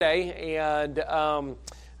today, and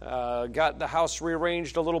got the house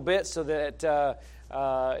rearranged a little bit so that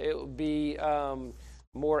it would be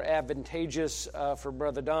more advantageous for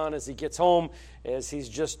Brother Don as he gets home, as he's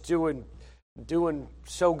just doing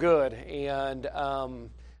so good, and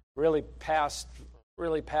really past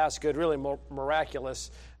good, really miraculous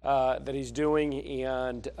that he's doing,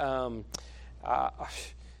 and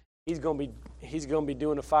he's going to be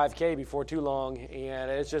doing a 5K before too long,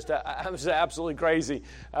 and it's just absolutely crazy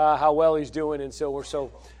how well he's doing, and so we're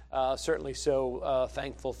certainly so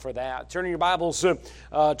thankful for that. Turning your Bibles to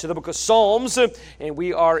the book of Psalms, and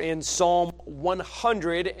we are in Psalm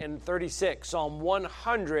 136. Psalm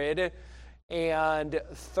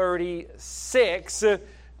 136,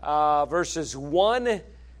 verses 1,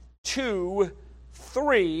 2,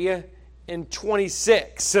 3, and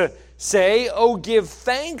 26. Say, "Oh, give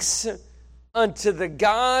thanks unto the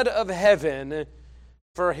God of heaven,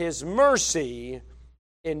 for his mercy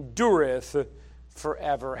endureth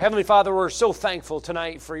forever." Heavenly Father, we're so thankful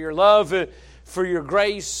tonight for your love, for your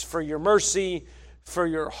grace, for your mercy, for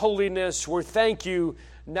your holiness. We thank you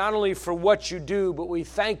not only for what you do, but we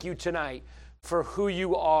thank you tonight for who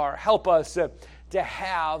you are. Help us to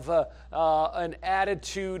have an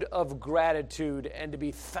attitude of gratitude and to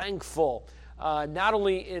be thankful, not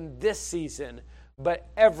only in this season, but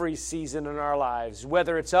every season in our lives,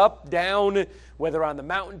 whether it's up, down, whether on the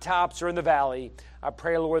mountaintops or in the valley. I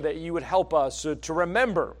pray, Lord, that you would help us to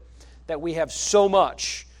remember that we have so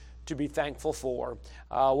much to be thankful for.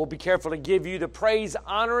 We'll be careful to give you the praise,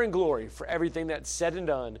 honor, and glory for everything that's said and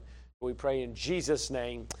done. We pray in Jesus'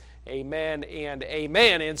 name. Amen and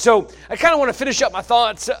amen. And so I kind of want to finish up my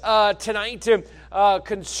thoughts tonight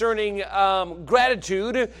concerning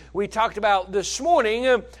gratitude. We talked about this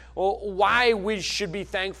morning why we should be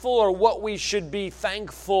thankful, or what we should be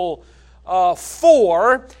thankful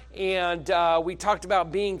for. And we talked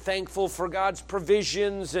about being thankful for God's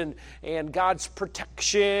provisions and God's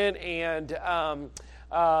protection and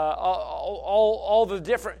all the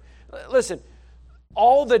different,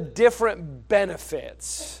 all the different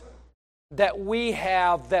benefits that we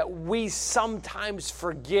have that we sometimes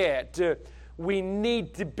forget, we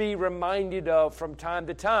need to be reminded of from time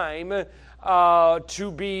to time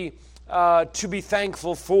to be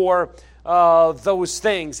thankful for those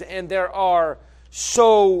things. And there are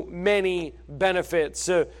so many benefits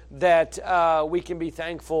that we can be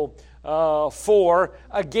thankful for.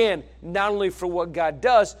 Again, not only for what God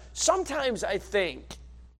does, sometimes I think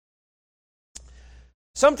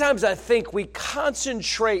we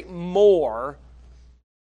concentrate more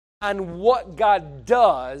on what God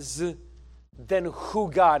does than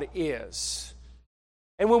who God is.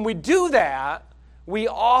 And when we do that, we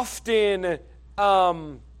often,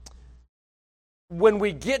 when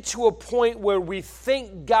we get to a point where we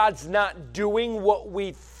think God's not doing what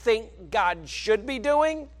we think God should be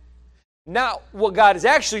doing, not what God is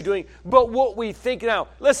actually doing, but what we think now.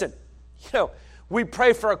 Listen, we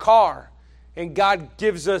pray for a car, and God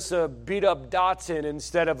gives us a beat-up Datsun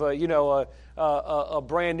instead of a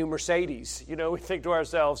brand new Mercedes. We think to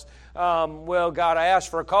ourselves, well, God, I asked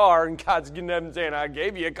for a car, and God's saying, I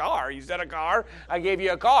gave you a car. You said a car, I gave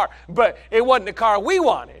you a car. But it wasn't the car we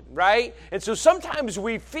wanted, right? And so sometimes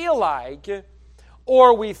we feel like,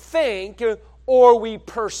 or we think, or we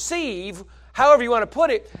perceive, however you want to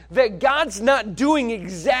put it, that God's not doing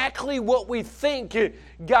exactly what we think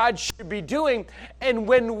God should be doing. And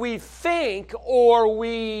when we think or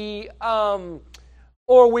we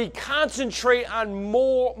concentrate on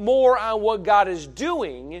more on what God is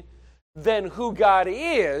doing than who God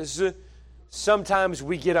is, sometimes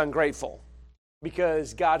we get ungrateful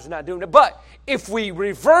because God's not doing it. But if we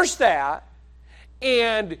reverse that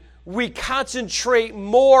and we concentrate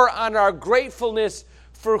more on our gratefulness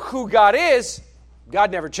for who God is,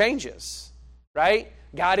 God never changes, right?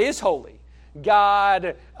 God is holy.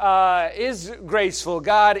 God is graceful.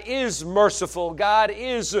 God is merciful. God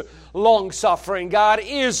is long-suffering. God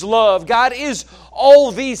is love. God is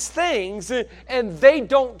all these things, and they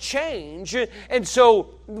don't change. And so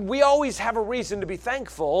we always have a reason to be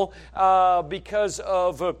thankful because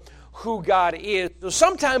of who God is. So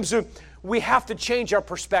sometimes we have to change our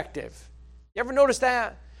perspective. You ever notice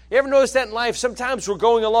that? You ever notice that in life? Sometimes we're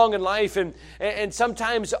going along in life, and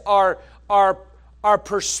sometimes our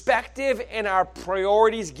perspective and our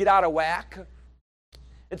priorities get out of whack.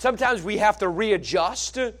 And sometimes we have to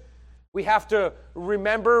readjust. We have to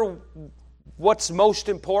remember what's most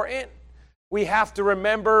important. We have to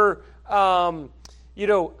remember, on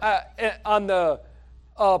the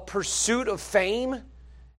pursuit of fame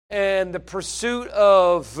and the pursuit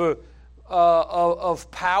of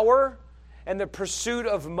power and the pursuit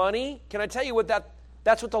of money. Can I tell you what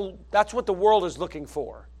That's what the world is looking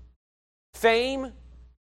for. Fame,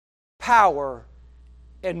 power,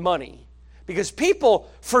 and money. Because people,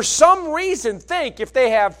 for some reason, think if they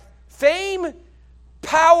have fame,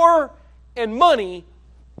 power, and money,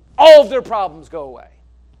 all of their problems go away.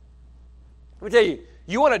 Let me tell you,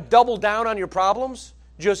 you want to double down on your problems?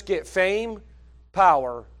 Just get fame,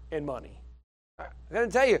 power, and money. I'm going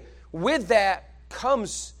to tell you, with that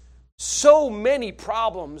comes so many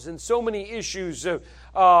problems and so many issues in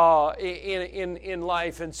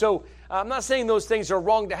life. And so I'm not saying those things are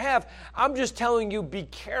wrong to have. I'm just telling you, be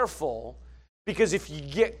careful, because if you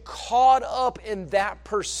get caught up in that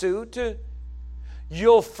pursuit,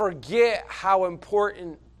 you'll forget how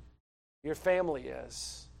important your family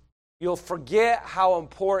is. You'll forget how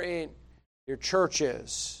important your church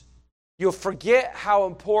is. You'll forget how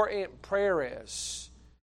important prayer is.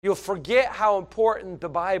 You'll forget how important the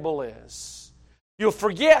Bible is. You'll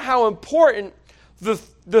forget how important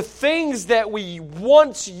the things that we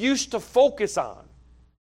once used to focus on.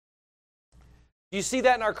 Do you see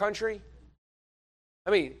that in our country? I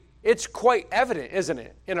mean, it's quite evident, isn't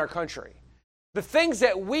it, in our country? The things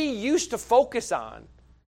that we used to focus on,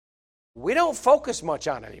 we don't focus much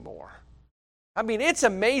on anymore. I mean, it's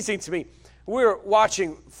amazing to me. We're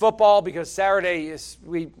watching football because Saturday is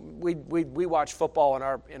we watch football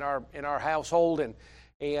in our household and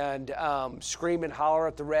scream and holler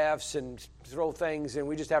at the refs and throw things, and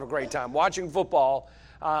we just have a great time watching football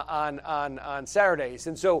on Saturdays.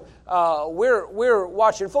 And so we're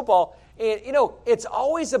watching football, and it's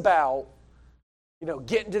always about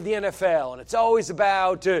getting to the NFL, and it's always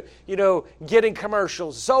about, getting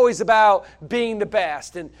commercials. It's always about being the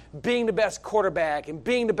best, and being the best quarterback, and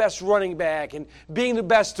being the best running back, and being the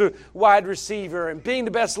best wide receiver, and being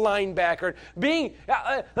the best linebacker.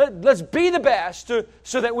 Let's be the best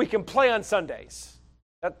so that we can play on Sundays.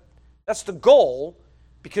 That's the goal,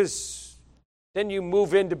 because then you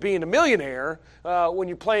move into being a millionaire when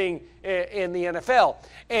you're playing in the NFL.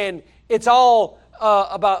 And it's all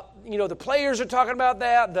about, the players are talking about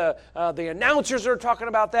that, the announcers are talking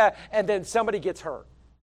about that, and then somebody gets hurt.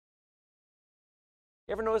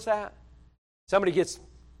 You ever notice that? Somebody gets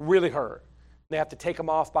really hurt. They have to take them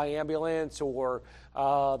off by ambulance, or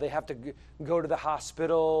they have to go to the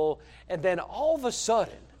hospital, and then all of a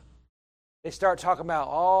sudden, they start talking about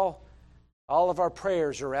all of our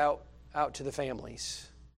prayers are out to the families.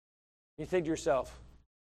 You think to yourself,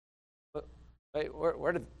 wait,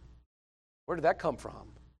 where did that come from?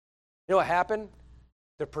 You know what happened?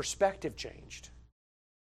 The perspective changed.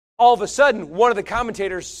 All of a sudden, one of the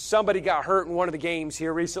commentators, somebody got hurt in one of the games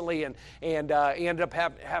here recently, and he ended up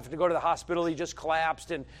having to go to the hospital. He just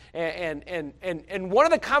collapsed, and one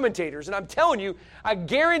of the commentators, and I'm telling you, I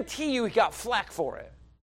guarantee you he got flack for it.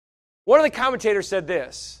 One of the commentators said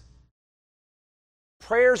this: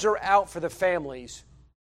 prayers are out for the families.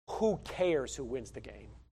 Who cares who wins the game?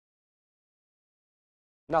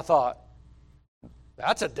 And I thought,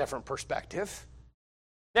 that's a different perspective.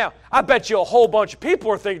 Now, I bet you a whole bunch of people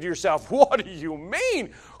are thinking to yourself, what do you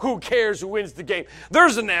mean? Who cares who wins the game?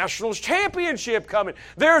 There's a national championship coming.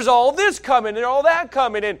 There's all this coming and all that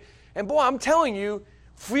coming. And boy, I'm telling you,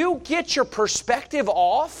 if you get your perspective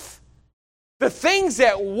off, the things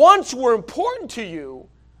that once were important to you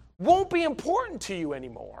won't be important to you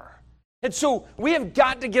anymore. And so we have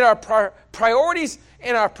got to get our priorities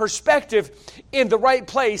and our perspective in the right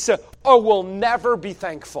place, or we'll never be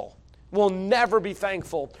thankful. We'll never be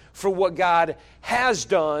thankful for what God has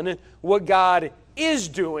done, what God is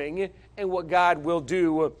doing, and what God will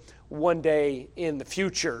do one day in the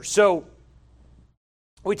future. So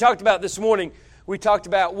we talked about this morning, we talked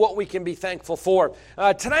about what we can be thankful for.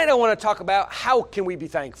 Tonight I want to talk about how can we be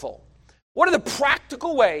thankful. What are the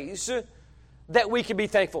practical ways that we can be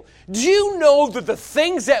thankful? Do you know that the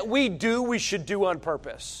things that we do, we should do on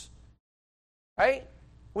purpose? Right?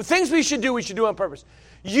 The things we should do on purpose.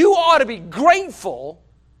 You ought to be grateful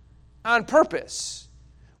on purpose.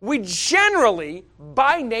 We generally,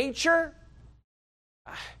 by nature,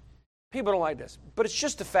 people don't like this, but it's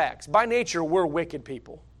just the facts. By nature, we're wicked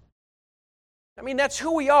people. I mean, that's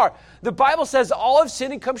who we are. The Bible says all have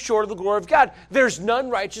sinned and come short of the glory of God. There's none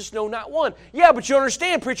righteous, no, not one. Yeah, but you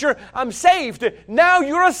understand, preacher, I'm saved. Now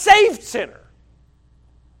you're a saved sinner.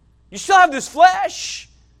 You still have this flesh.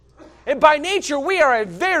 And by nature, we are a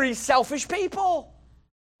very selfish people.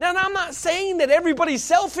 Now, I'm not saying that everybody's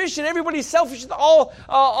selfish and everybody's selfish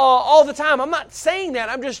all the time. I'm not saying that.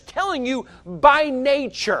 I'm just telling you, by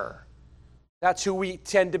nature, that's who we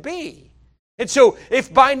tend to be. And so,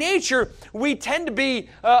 if by nature we tend to be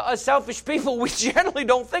a selfish people, we generally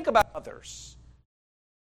don't think about others.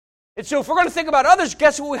 And so if we're going to think about others,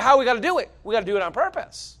 guess how we got to do it? We got to do it on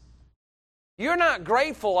purpose. You're not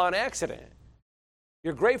grateful on accident.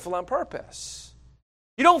 You're grateful on purpose.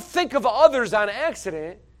 You don't think of others on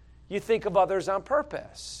accident. You think of others on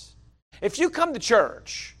purpose. If you come to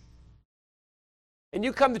church, and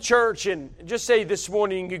just say this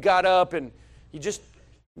morning you got up and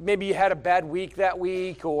maybe you had a bad week that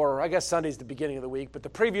week, or I guess Sunday's the beginning of the week, but the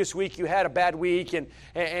previous week you had a bad week and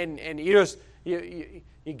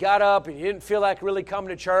you got up and you didn't feel like really coming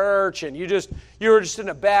to church, and you were just in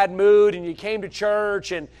a bad mood, and you came to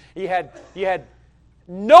church and you had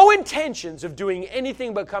no intentions of doing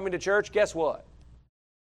anything but coming to church. Guess what?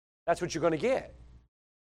 That's what you're going to get.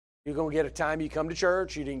 You're going to get a time you come to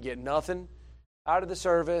church, you didn't get nothing out of the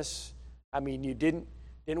service. I mean, you didn't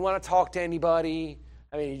want to talk to anybody.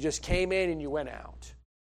 I mean, you just came in and you went out.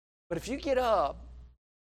 But if you get up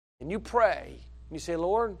and you pray and you say,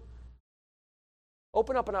 Lord,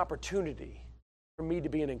 open up an opportunity for me to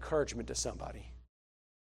be an encouragement to somebody.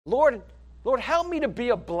 Lord, help me to be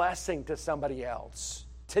a blessing to somebody else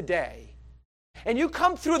today. And you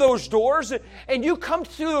come through those doors,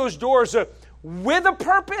 with a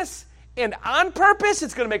purpose and on purpose,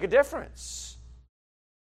 it's going to make a difference.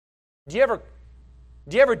 Do you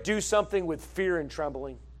ever do something with fear and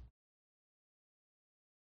trembling?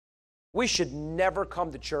 We should never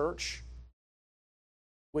come to church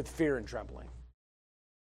with fear and trembling.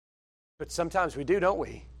 But sometimes we do, don't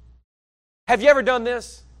we? Have you ever done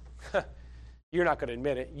this? You're not going to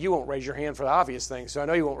admit it. You won't raise your hand for the obvious thing, so I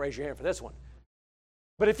know you won't raise your hand for this one.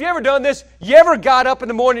 But if you ever done this, you ever got up in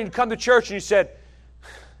the morning and come to church and you said,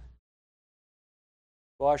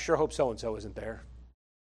 well, I sure hope so-and-so isn't there.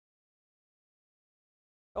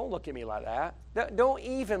 Don't look at me like that. Don't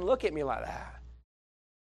even look at me like that.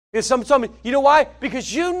 Because you know why?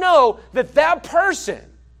 Because you know that person,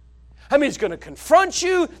 is going to confront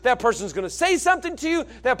you. That person's going to say something to you.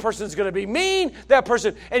 That person's going to be mean.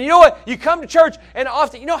 And you know what? You come to church, and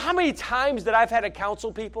often, you know how many times that I've had to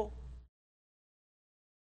counsel people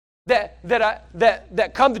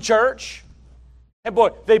that come to church, and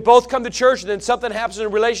boy, they both come to church, and then something happens in a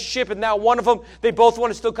relationship, and now one of them, they both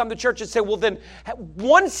want to still come to church and say, well, then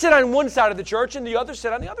one sit on one side of the church, and the other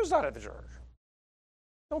sit on the other side of the church.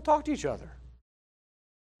 Don't talk to each other.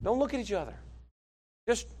 Don't look at each other.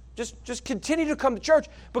 Just continue to come to church,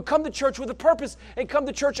 but come to church with a purpose, and come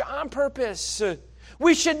to church on purpose.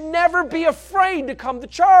 We should never be afraid to come to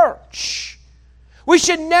church. We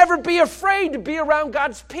should never be afraid to be around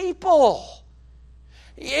God's people.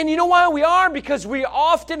 And you know why we are? Because we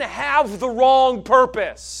often have the wrong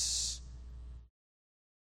purpose.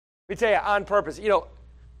 Let me tell you, on purpose.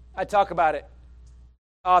 I talk about it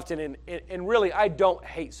often, and really, I don't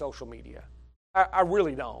hate social media. I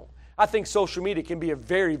really don't. I think social media can be a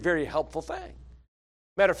very, very helpful thing.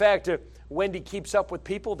 Matter of fact, Wendy keeps up with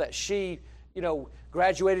people that she,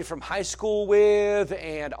 graduated from high school with,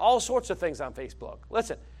 and all sorts of things on Facebook.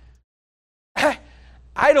 Listen,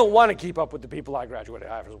 I don't want to keep up with the people I graduated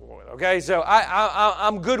high school with, okay? So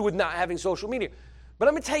I'm good with not having social media. But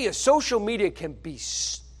let me tell you, social media can be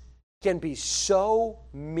so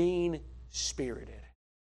mean-spirited.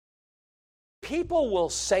 People will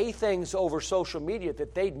say things over social media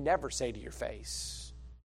that they'd never say to your face.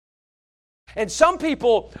 And some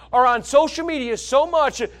people are on social media so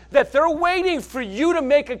much that they're waiting for you to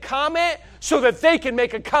make a comment so that they can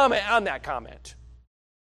make a comment on that comment.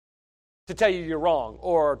 To tell you you're wrong,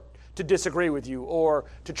 or to disagree with you, or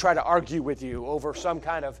to try to argue with you over some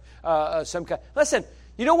kind of. Listen,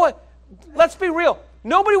 you know what? Let's be real.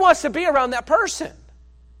 Nobody wants to be around that person.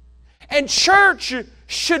 And church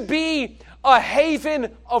should be a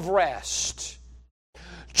haven of rest.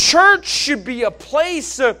 Church should be a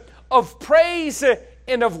place of praise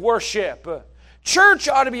and of worship. Church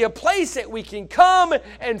ought to be a place that we can come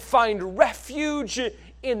and find refuge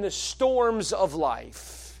in the storms of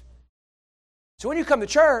life. So when you come to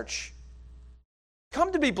church,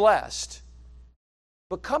 come to be blessed,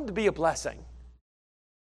 but come to be a blessing.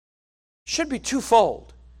 Should be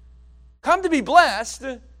twofold. Come to be blessed.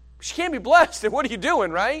 You can't be blessed, then what are you doing,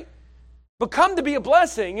 right? But come to be a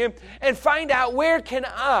blessing and find out, where can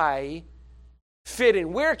I fit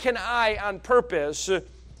in? Where can I, on purpose,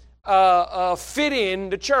 fit in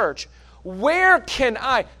the church? Where can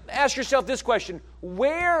I, ask yourself this question,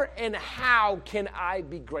 where and how can I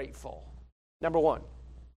be grateful? Number one.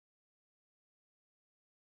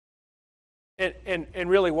 And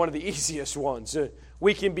really one of the easiest ones.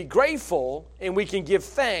 We can be grateful and we can give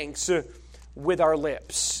thanks with our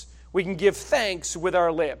lips. We can give thanks with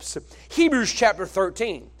our lips. Hebrews chapter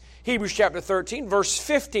 13. Hebrews chapter 13, verse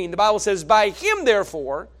 15. The Bible says, by him,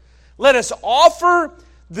 therefore, let us offer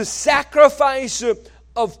the sacrifice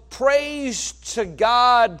of praise to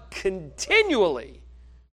God continually.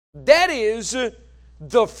 That is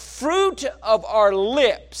the fruit of our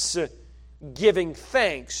lips giving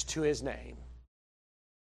thanks to His name.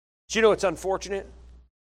 Do you know it's unfortunate?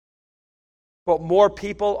 But more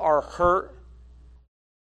people are hurt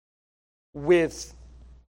with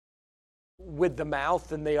the mouth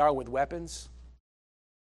than they are with weapons.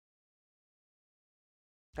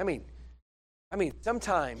 I mean,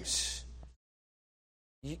 sometimes,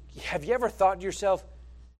 have you ever thought to yourself,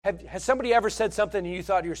 has somebody ever said something and you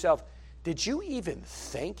thought to yourself, did you even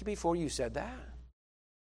think before you said that?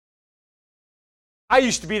 I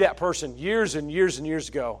used to be that person years and years and years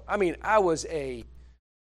ago. I mean, I was a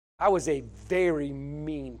very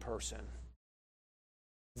mean person.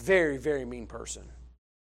 Very, very mean person.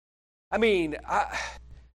 I mean,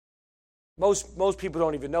 most people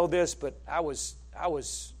don't even know this, but I was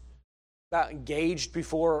about engaged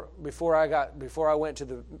before I got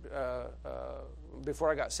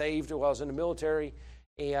saved while I was in the military,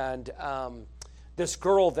 and this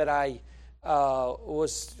girl that I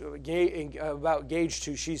was about engaged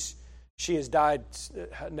to, she has died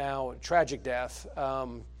now, a tragic death.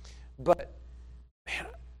 But man,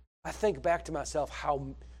 I think back to myself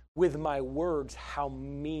how, with my words, how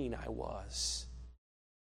mean I was.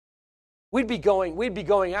 We'd be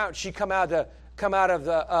going out. She'd come out of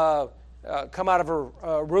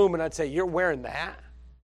her room, and I'd say, "You're wearing that?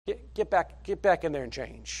 Get back in there and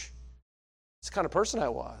change." It's the kind of person I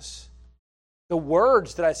was. The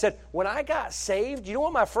words that I said when I got saved. You know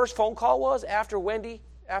what my first phone call was after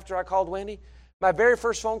I called Wendy? My very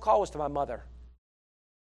first phone call was to my mother.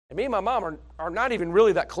 And me and my mom are not even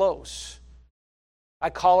really that close. I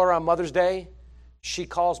call her on Mother's Day. She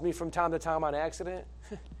calls me from time to time on accident.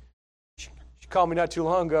 She called me not too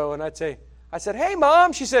long ago, and I said, "Hey,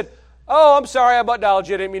 Mom." She said, "Oh, I'm sorry, I butt-dialed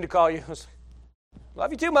you. I didn't mean to call you." I was like,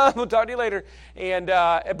 "Love you too, Mom. We'll talk to you later." And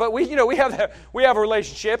but we have a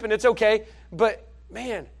relationship, and it's okay. But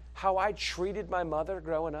man, how I treated my mother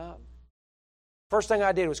growing up. First thing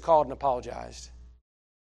I did was called and apologized.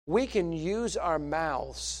 We can use our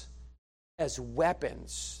mouths as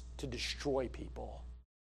weapons to destroy people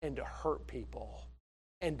and to hurt people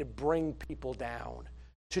and to bring people down,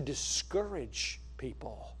 to discourage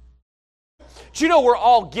people. Do you know we're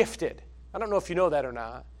all gifted? I don't know if you know that or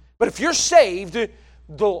not. But if you're saved,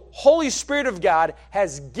 the Holy Spirit of God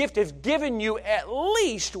has given you at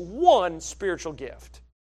least one spiritual gift.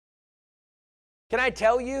 Can I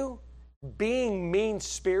tell you, being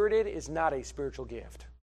mean-spirited is not a spiritual gift.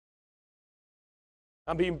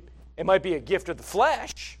 I mean, it might be a gift of the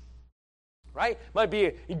flesh, right? It might be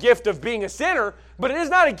a gift of being a sinner, but it is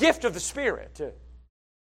not a gift of the Spirit.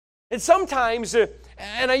 And sometimes,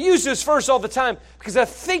 and I use this verse all the time because I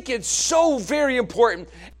think it's so very important,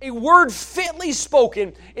 a word fitly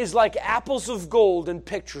spoken is like apples of gold and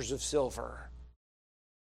pictures of silver.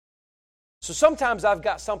 So sometimes I've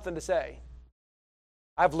got something to say.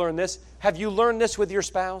 I've learned this. Have you learned this with your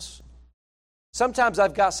spouse? Sometimes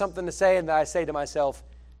I've got something to say, and I say to myself,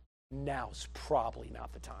 now's probably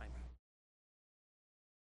not the time.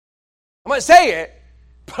 I'm going to say it,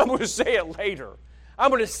 but I'm going to say it later. I'm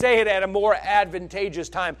going to say it at a more advantageous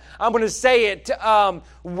time. I'm going to say it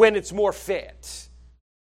when it's more fit.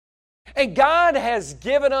 And God has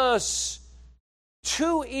given us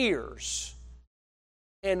 2 ears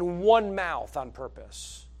and 1 mouth on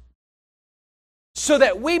purpose, so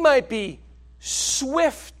that we might be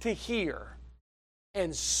swift to hear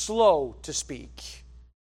and slow to speak.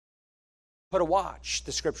 Put a watch,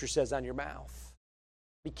 the Scripture says, on your mouth.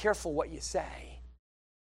 Be careful what you say.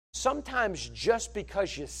 Sometimes just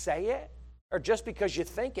because you say it, or just because you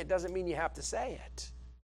think it, doesn't mean you have to say it.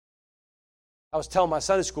 I was telling my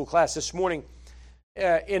Sunday school class this morning,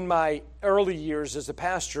 in my early years as a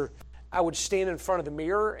pastor, I would stand in front of the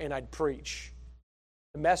mirror and I'd preach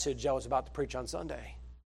the message I was about to preach on Sunday.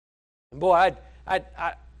 And boy,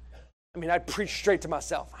 I'd preach straight to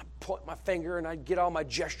myself. I'd point my finger and I'd get all my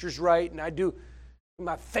gestures right and I'd do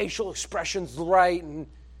my facial expressions right. And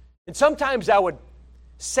sometimes I would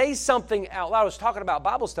say something out loud. I was talking about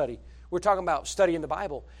Bible study. We're talking about studying the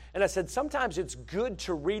Bible. And I said, sometimes it's good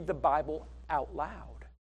to read the Bible out loud.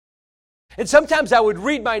 And sometimes I would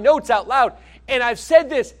read my notes out loud. And I've said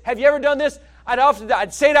this. Have you ever done this?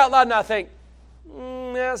 I'd say it out loud and I think,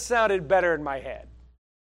 that sounded better in my head.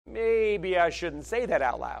 Maybe I shouldn't say that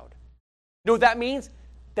out loud. You know what that means?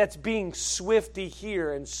 That's being swift to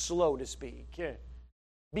hear and slow to speak.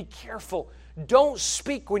 Be careful. Don't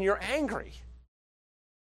speak when you're angry.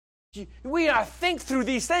 We ought to think through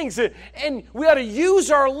these things, and we ought to use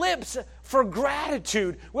our lips for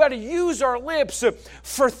gratitude. We ought to use our lips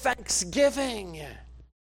for thanksgiving.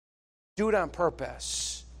 Do it on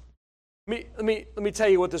purpose. Let me tell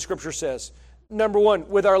you what the Scripture says. Number one,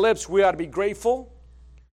 with our lips, we ought to be grateful.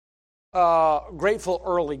 Grateful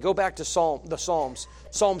early. Go back to the Psalms.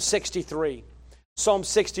 Psalm 63. Psalm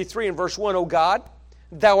 63 and verse 1, O God,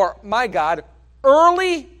 Thou art my God,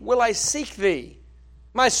 early will I seek Thee.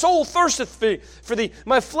 My soul thirsteth for Thee.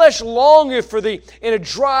 My flesh longeth for Thee in a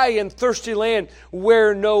dry and thirsty land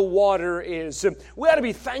where no water is. We ought to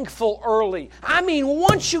be thankful early. I mean,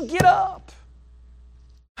 once you get up.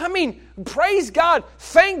 I mean, praise God.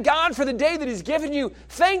 Thank God for the day that He's given you.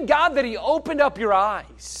 Thank God that He opened up your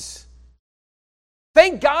eyes.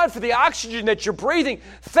 Thank God for the oxygen that you're breathing.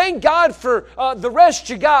 Thank God for the rest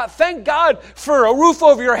you got. Thank God for a roof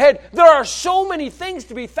over your head. There are so many things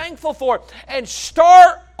to be thankful for. And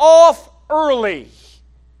start off early.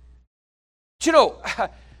 But you know,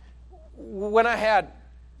 when I had,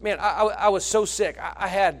 I was so sick. I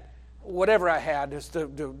had whatever I had. It's the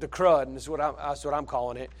crud, and that's what I'm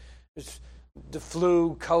calling it. It's the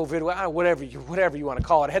flu, COVID, whatever you want to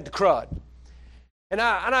call it. I had the crud. And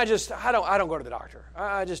I don't go to the doctor.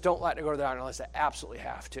 I just don't like to go to the doctor unless I absolutely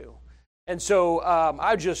have to. And so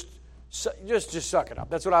I just suck it up.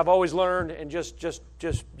 That's what I've always learned. And just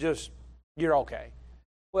you're okay.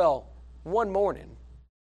 Well, one morning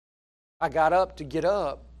I got up to get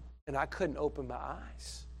up, and I couldn't open my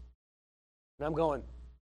eyes. And I'm going,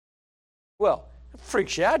 well, it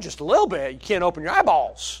freaks you out just a little bit. You can't open your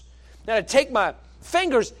eyeballs. Then I take my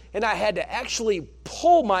fingers, and I had to actually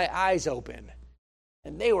pull my eyes open.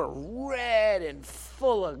 And they were red and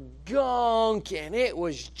full of gunk, and it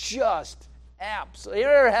was just absolutely. It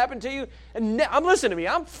ever happened to you? And I'm listening to me.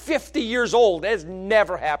 I'm 50 years old. It has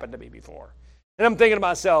never happened to me before. And I'm thinking to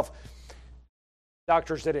myself,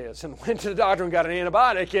 doctors it is. And went to the doctor and got an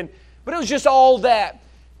antibiotic. But it was just all that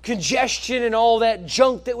congestion and all that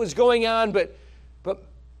junk that was going on. But when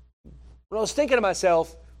I was thinking to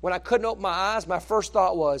myself, when I couldn't open my eyes, my first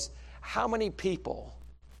thought was, how many people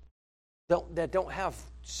that don't have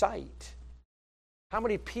sight? How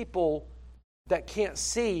many people that can't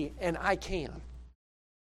see and I can?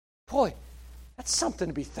 Boy, that's something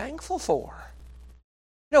to be thankful for.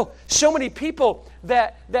 You know, so many people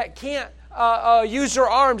that can't use their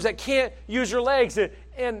arms, that can't use their legs,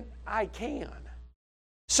 and I can.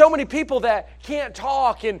 So many people that can't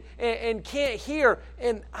talk and can't hear,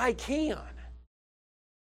 and I can.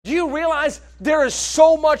 Do you realize there is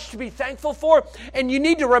so much to be thankful for? And you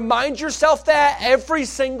need to remind yourself that every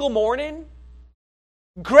single morning.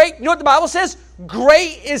 Great, you know what the Bible says?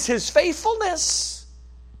 Great is His faithfulness.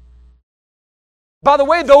 By the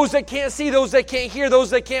way, those that can't see, those that can't hear, those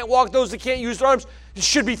that can't walk, those that can't use their arms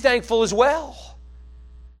should be thankful as well.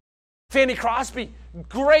 Fanny Crosby,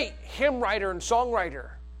 great hymn writer and songwriter.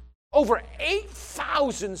 Over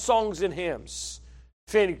 8,000 songs and hymns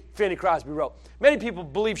Fanny Crosby wrote. Many people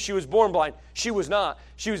believe she was born blind. She was not.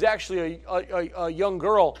 She was actually a young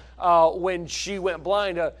girl when she went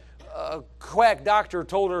blind. A quack doctor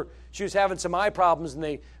told her she was having some eye problems, and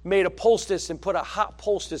they made a poultice and put a hot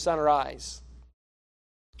poultice on her eyes.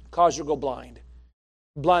 Caused her to go blind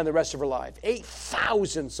the rest of her life.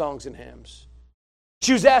 8,000 songs and hymns.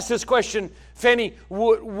 She was asked this question, Fanny,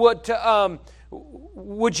 would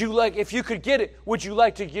you like, if you could get it, would you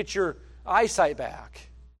like to get your eyesight back?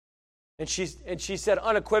 And she said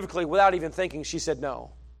unequivocally, without even thinking, she said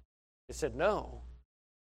no. She said no.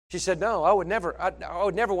 She said no, I would never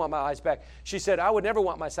want my eyes back. She said, I would never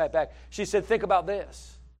want my sight back. She said, think about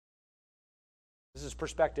this. This is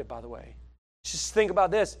perspective, by the way. Just think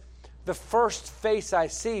about this. The first face I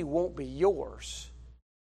see won't be yours.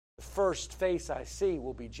 The first face I see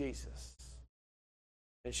will be Jesus.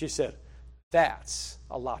 And she said, that's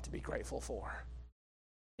a lot to be grateful for.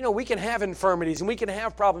 You know, we can have infirmities and we can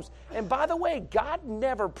have problems. And by the way, God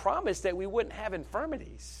never promised that we wouldn't have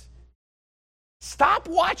infirmities. Stop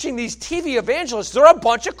watching these TV evangelists. They're a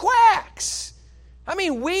bunch of quacks. I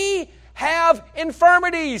mean, we have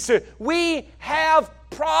infirmities. We have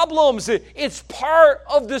problems. It's part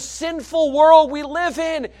of the sinful world we live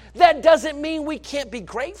in. That doesn't mean we can't be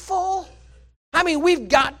grateful. I mean, we've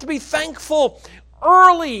got to be thankful.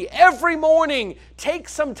 Early, every morning, take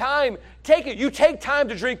some time. Take it. You take time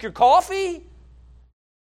to drink your coffee.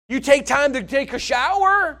 You take time to take a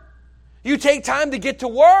shower. You take time to get to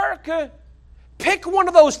work. Pick one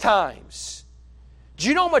of those times. Do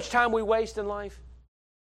you know how much time we waste in life?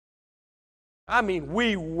 I mean,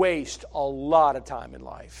 we waste a lot of time in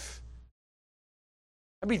life.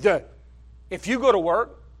 I mean, if you go to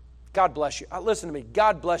work God bless you. Listen to me.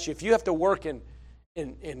 God bless you. If you have to work in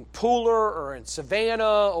Pooler or in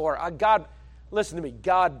Savannah or God, listen to me.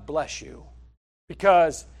 God bless you,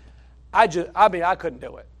 because I couldn't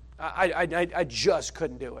do it. I just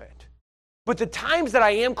couldn't do it. But the times that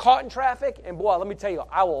I am caught in traffic, and boy, let me tell you,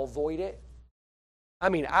 I will avoid it. I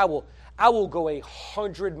will go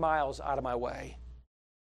 100 miles out of my way.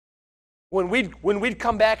 When we'd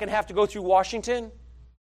come back and have to go through Washington,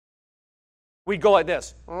 we'd go like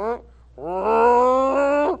this. I'm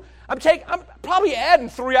probably adding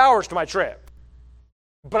 3 hours to my trip,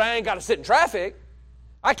 but I ain't got to sit in traffic.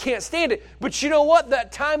 I can't stand it. But you know what?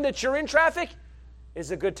 That time that you're in traffic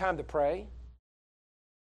is a good time to pray.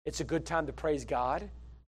 It's a good time to praise God.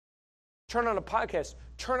 Turn on a podcast.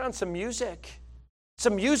 Turn on some music.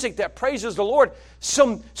 Some music that praises the Lord.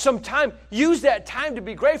 Some time. Use that time to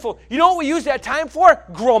be grateful. You know what we use that time for?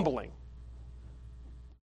 Grumbling.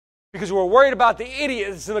 Because we're worried about the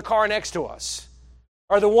idiot that's in the car next to us,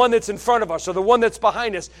 or the one that's in front of us, or the one that's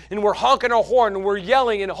behind us, and we're honking our horn, and we're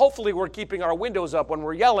yelling, and hopefully we're keeping our windows up when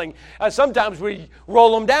we're yelling. Sometimes we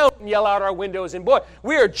roll them down and yell out our windows, and boy,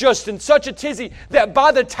 we are just in such a tizzy that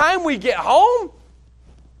by the time we get home,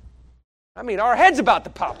 our head's about to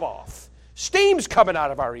pop off. Steam's coming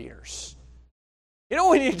out of our ears. You know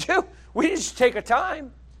what we need to do? We need to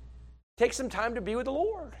take some time to be with the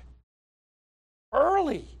Lord.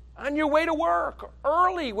 Early. On your way to work,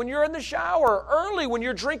 early when you're in the shower, early when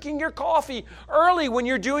you're drinking your coffee, early when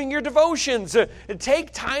you're doing your devotions.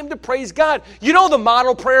 Take time to praise God. You know the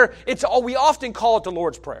model prayer, we often call it the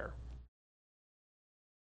Lord's Prayer.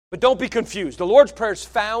 But don't be confused. The Lord's Prayer is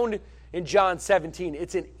found in John 17.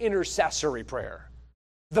 It's an intercessory prayer.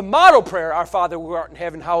 The model prayer, Our Father who art in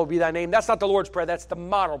heaven, hallowed be thy name, that's not the Lord's Prayer, that's the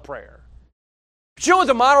model prayer. But you know what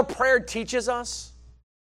the model prayer teaches us?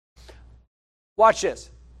 Watch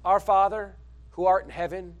this. Our Father, who art in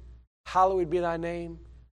heaven, hallowed be thy name.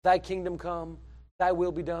 Thy kingdom come, thy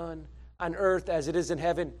will be done, on earth as it is in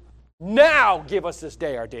heaven. Now give us this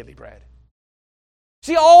day our daily bread.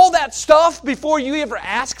 See, all that stuff before you ever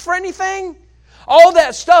ask for anything, all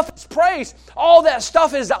that stuff is praise. All that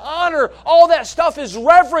stuff is honor. All that stuff is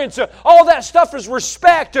reverence. All that stuff is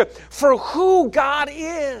respect for who God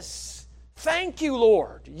is. Thank you,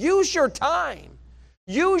 Lord. Use your time.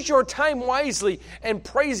 Use your time wisely and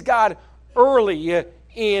praise God early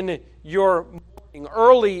in your morning,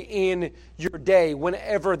 early in your day,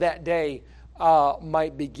 whenever that day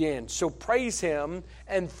might begin. So praise Him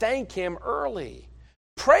and thank Him early.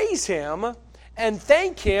 Praise Him and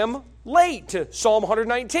thank Him late. Psalm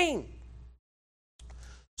 119.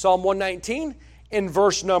 Psalm 119 in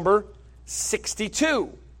verse number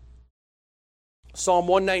 62. Psalm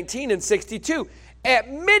 119 and 62.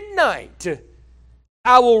 At midnight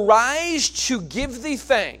I will rise to give thee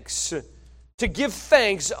thanks, to give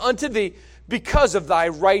thanks unto thee because of thy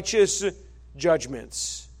righteous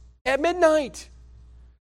judgments. At midnight.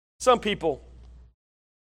 Some people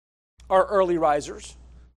are early risers,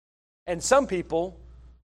 and some people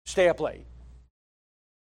stay up late.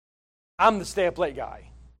 I'm the stay up late guy.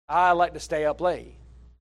 I like to stay up late.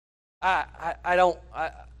 I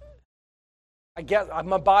guess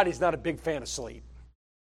my body's not a big fan of sleep.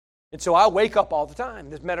 And so I wake up all the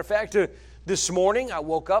time. As a matter of fact, this morning I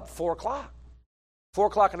woke up 4 o'clock. 4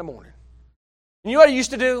 o'clock in the morning. And you know what I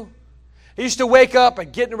used to do? I used to wake up,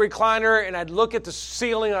 I'd get in the recliner, and I'd look at the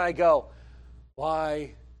ceiling and I'd go,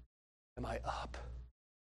 why am I up?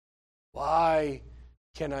 Why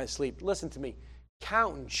can I sleep? Listen to me.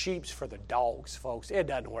 Counting sheep's for the dogs, folks. It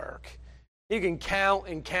doesn't work. You can count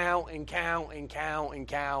and count and count and count and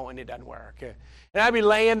count, and it doesn't work. And I'd be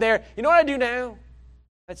laying there. You know what I do now?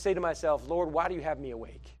 I'd say to myself, Lord, why do you have me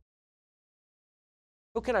awake?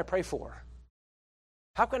 Who can I pray for?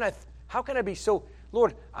 How can I be so,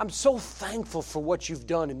 Lord, I'm so thankful for what you've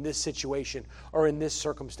done in this situation or in this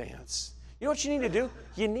circumstance. You know what you need to do?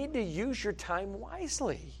 You need to use your time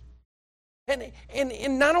wisely. And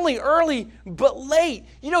not only early, but late.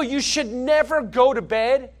 You know, you should never go to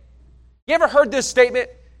bed. You ever heard this statement?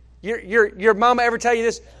 Your mama ever tell you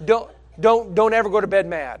this? Don't ever go to bed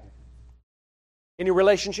mad. In your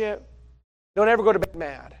relationship, don't ever go to bed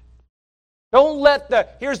mad.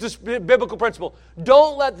 Here's this biblical principle.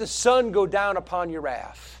 Don't let the sun go down upon your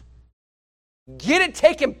wrath. Get it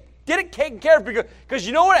taken care of, because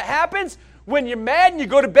you know what happens? When you're mad and you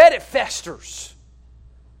go to bed, it festers.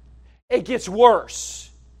 It gets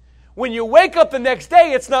worse. When you wake up the next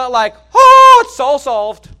day, it's not like, oh, it's all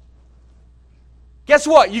solved. Guess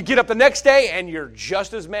what? You get up the next day and you're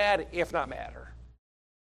just as mad, if not madder.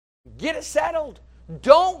 Get it settled.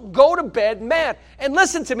 Don't go to bed mad. And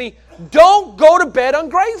listen to me, don't go to bed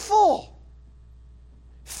ungrateful.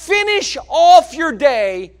 Finish finish off your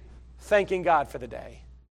day thanking God for the day.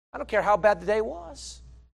 I don't care how bad the day was.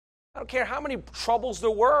 I don't care how many troubles there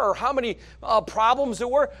were or how many problems there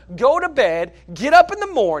were. Go to bed, get up in the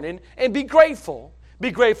morning, and be grateful. Be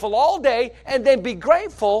grateful all day, and then be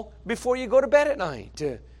grateful before you go to bed at night.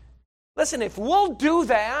 Listen, if we'll do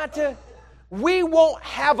that, we won't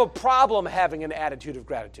have a problem having an attitude of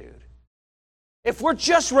gratitude. If we're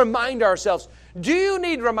just remind ourselves, do you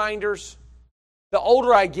need reminders? The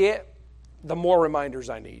older I get, the more reminders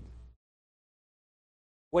I need.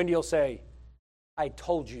 Wendy will say, I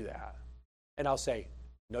told you that. And I'll say,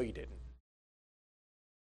 no, you didn't.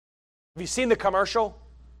 Have you seen the commercial?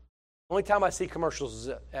 Only time I see commercials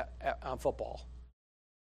is on football,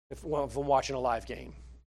 if I'm watching a live game.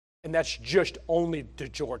 And that's just only the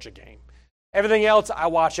Georgia game. Everything else I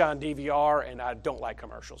watch on DVR, and I don't like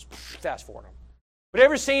commercials. Fast forward them. But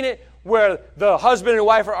ever seen it where the husband and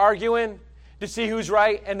wife are arguing to see who's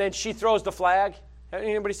right, and then she throws the flag?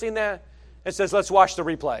 Anybody seen that? It says, let's watch the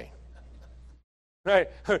replay. Right?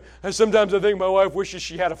 Sometimes I think my wife wishes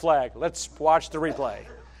she had a flag. Let's watch the replay.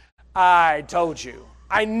 I told you.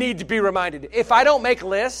 I need to be reminded. If I don't make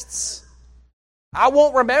lists, I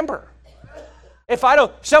won't remember. If I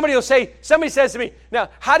don't, somebody says to me, now,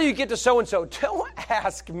 how do you get to so-and-so? Don't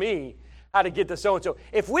ask me how to get to so-and-so.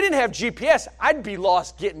 If we didn't have GPS, I'd be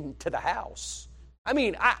lost getting to the house. I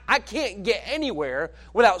mean, I can't get anywhere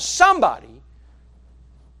without somebody,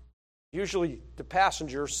 usually the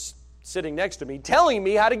passenger sitting next to me, telling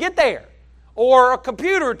me how to get there. Or a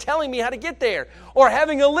computer telling me how to get there. Or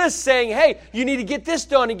having a list saying, hey, you need to get this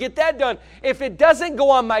done and get that done. If it doesn't go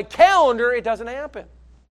on my calendar, it doesn't happen.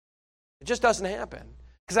 It just doesn't happen.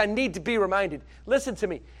 Because I need to be reminded. Listen to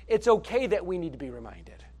me. It's okay that we need to be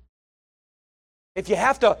reminded. If you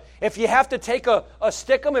have to take a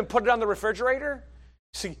Stickum and put it on the refrigerator,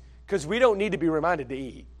 see, because we don't need to be reminded to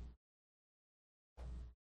eat.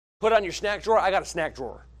 Put it on your snack drawer. I got a snack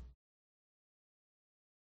drawer.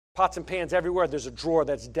 Pots and pans everywhere. There's a drawer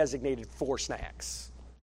that's designated for snacks.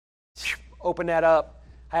 Open that up.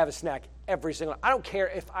 I have a snack every single. I don't care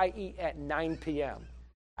if I eat at 9 p.m.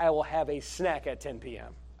 I will have a snack at 10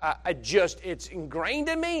 p.m. It's ingrained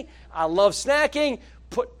in me. I love snacking.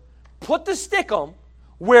 Put the Stickum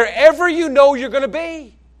wherever you know you're going to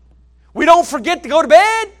be. We don't forget to go to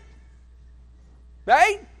bed.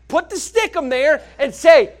 Right? Put the Stickum there and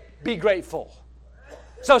say, be grateful.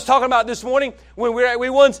 So I was talking about this morning when we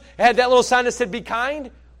once had that little sign that said, be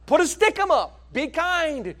kind. Put a Stickum up. Be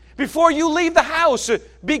kind. Before you leave the house,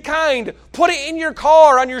 be kind. Put it in your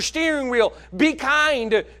car, on your steering wheel. Be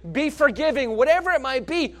kind. Be forgiving. Whatever it might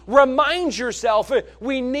be, remind yourself.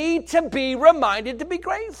 We need to be reminded to be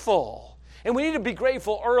grateful. And we need to be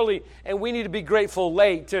grateful early, and we need to be grateful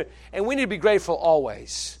late, and we need to be grateful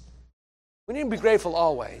always. We need to be grateful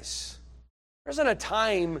always. There isn't a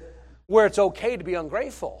time where it's okay to be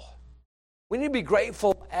ungrateful. We need to be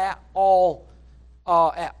grateful at all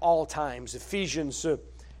times. Ephesians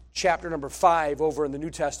chapter number 5 over in the New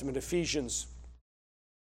Testament. Ephesians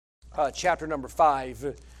chapter number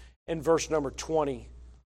 5 and verse number 20.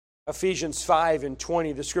 Ephesians 5 and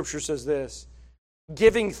 20, the scripture says this.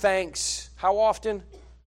 Giving thanks, how often?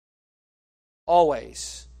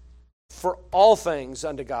 Always. For all things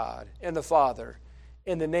unto God and the Father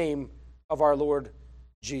in the name of our Lord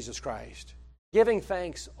Jesus Christ. Giving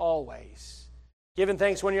thanks always. Giving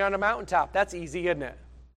thanks when you're on a mountaintop. That's easy, isn't it?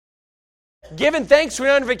 Giving thanks when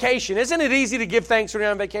you're on vacation. Isn't it easy to give thanks when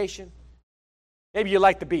you're on vacation? Maybe you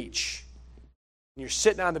like the beach. You're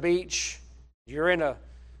sitting on the beach. You're in a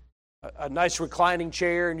nice reclining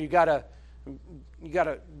chair, and you got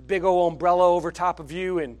a big old umbrella over top of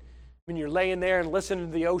you, and when you're laying there and listening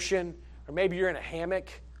to the ocean, or maybe you're in a hammock.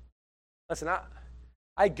 Listen,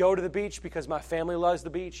 I go to the beach because my family loves the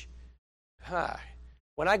beach.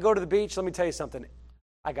 When I go to the beach, let me tell you something.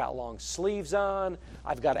 I got long sleeves on.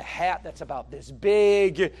 I've got a hat that's about this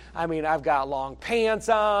big. I've got long pants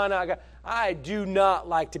on. I do not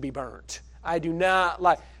like to be burnt. I do not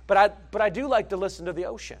like, but I do like to listen to the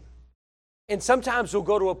ocean. And sometimes we'll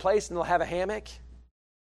go to a place and they'll have a hammock.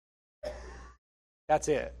 That's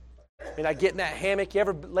it. I get in that hammock. You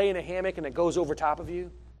ever lay in a hammock and it goes over top of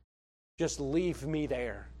you? Just leave me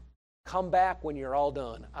there. Come back when you're all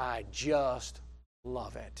done. I just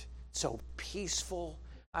love it. It's so peaceful.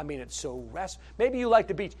 It's so restful. Maybe you like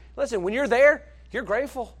the beach. Listen, when you're there, you're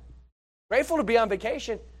grateful. Grateful to be on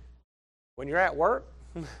vacation. When you're at work,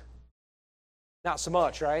 not so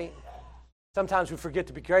much, right? Sometimes we forget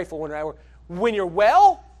to be grateful when we're at work. When you're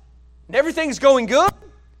well and everything's going good,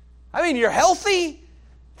 you're healthy,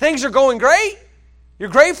 things are going great, you're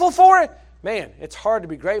grateful for it. Man, it's hard to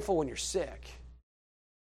be grateful when you're sick.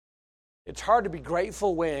 It's hard to be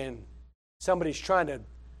grateful when somebody's trying to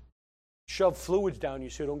shove fluids down you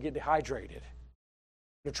so you don't get dehydrated.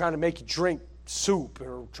 They're trying to make you drink soup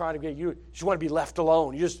or trying to get you just want to be left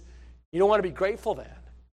alone. You don't want to be grateful then.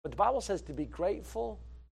 But the Bible says to be grateful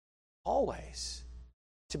always.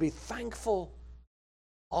 To be thankful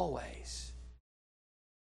always.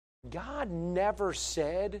 God never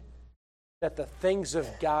said that the things of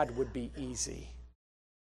God would be easy.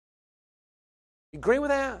 You agree with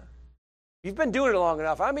that? You've been doing it long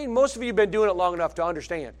enough. I mean, most of you have been doing it long enough to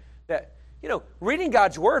understand that, reading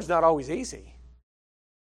God's Word is not always easy.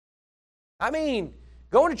 I mean,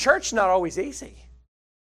 going to church is not always easy.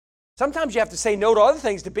 Sometimes you have to say no to other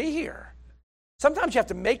things to be here. Sometimes you have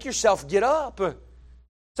to make yourself get up.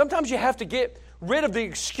 Sometimes you have to get rid of the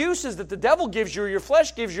excuses that the devil gives you, or your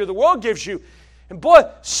flesh gives you, or the world gives you. And boy,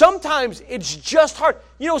 sometimes it's just hard.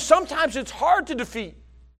 Sometimes it's hard to defeat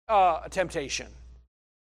a temptation.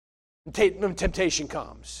 When temptation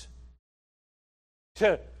comes.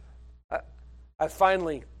 I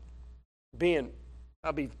finally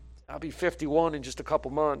I'll be 51 in just a couple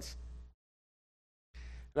months.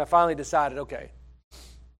 And I finally decided, okay,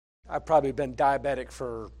 I've probably been diabetic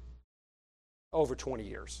for over 20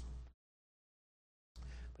 years.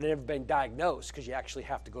 But I've never been diagnosed because you actually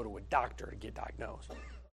have to go to a doctor to get diagnosed.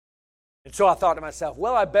 And so I thought to myself,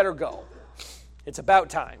 well, I better go. It's about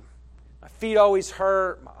time. My feet always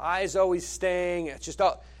hurt. My eyes always sting. It's just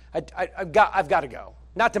I've got to go.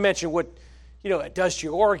 Not to mention what it does to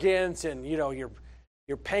your organs, and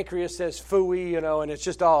your pancreas says phooey, and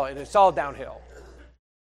it's all downhill.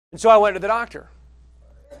 And so I went to the doctor.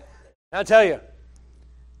 And I'll tell you,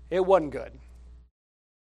 it wasn't good.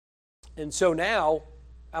 And so now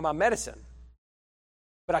I'm on medicine.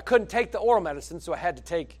 But I couldn't take the oral medicine, so I've got to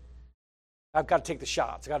take the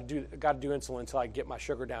shots. I've got to do insulin until I get my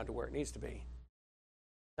sugar down to where it needs to be.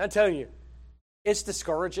 I'm telling you, it's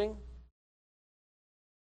discouraging.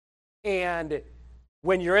 And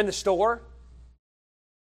when you're in the store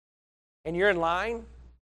and you're in line,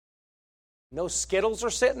 and those Skittles are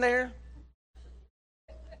sitting there.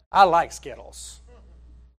 I like Skittles.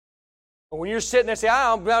 But when you're sitting there, say,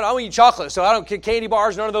 I don't eat chocolate, so I don't get candy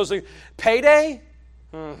bars, none of those things. Payday?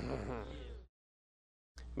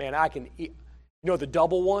 Man, I can eat. The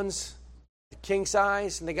double ones, the king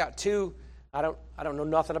size, and they got two. I don't know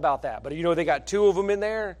nothing about that, but they got two of them in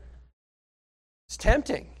there. It's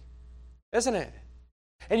tempting, isn't it?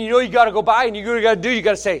 And you got to go by, and you got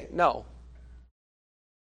to say no.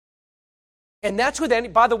 And that's with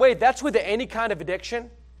any kind of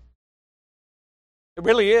addiction. It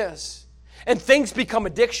really is. And things become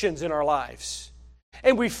addictions in our lives.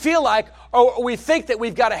 And we feel like, or we think that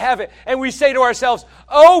we've got to have it, and we say to ourselves,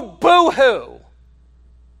 oh, boo-hoo,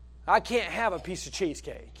 I can't have a piece of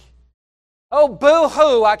cheesecake. Oh,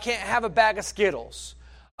 boo-hoo, I can't have a bag of Skittles.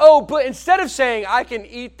 Oh, but instead of saying, I can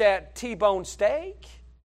eat that T-bone steak,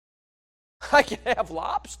 I can have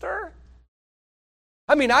lobster.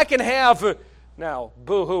 I mean, I can have, now,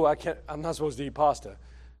 boo-hoo, I'm not supposed to eat pasta,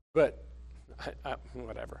 but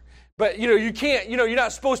whatever. But, you can't, you're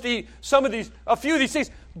not supposed to eat a few of these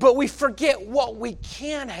things, but we forget what we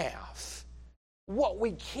can have, what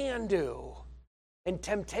we can do. And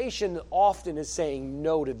temptation often is saying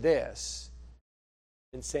no to this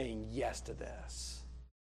and saying yes to this.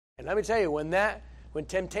 And let me tell you, when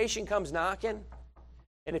temptation comes knocking,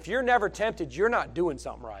 and if you're never tempted, you're not doing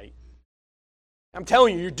something right. I'm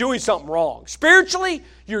telling you, you're doing something wrong. Spiritually,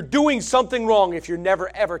 you're doing something wrong if you're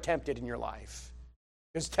never, ever tempted in your life.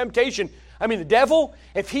 Because temptation, the devil,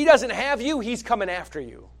 if he doesn't have you, he's coming after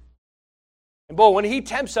you. And boy, when he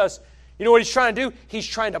tempts us, you know what he's trying to do? He's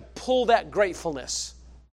trying to pull that gratefulness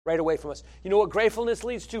right away from us. You know what gratefulness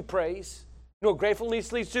leads to? Praise. You know what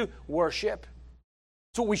gratefulness leads to? Worship.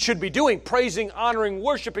 That's what we should be doing, praising, honoring,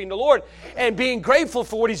 worshiping the Lord, and being grateful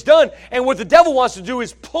for what He's done. And what the devil wants to do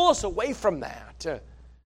is pull us away from that.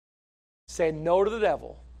 Say no to the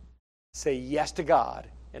devil. Say yes to God,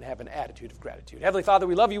 and have an attitude of gratitude. Heavenly Father,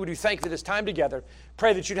 we love you. We do thank you for this time together.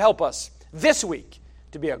 Pray that you'd help us this week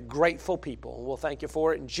to be a grateful people. And we'll thank you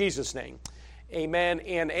for it in Jesus' name. Amen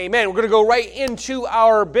and amen. We're going to go right into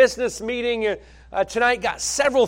our business meeting tonight. Got several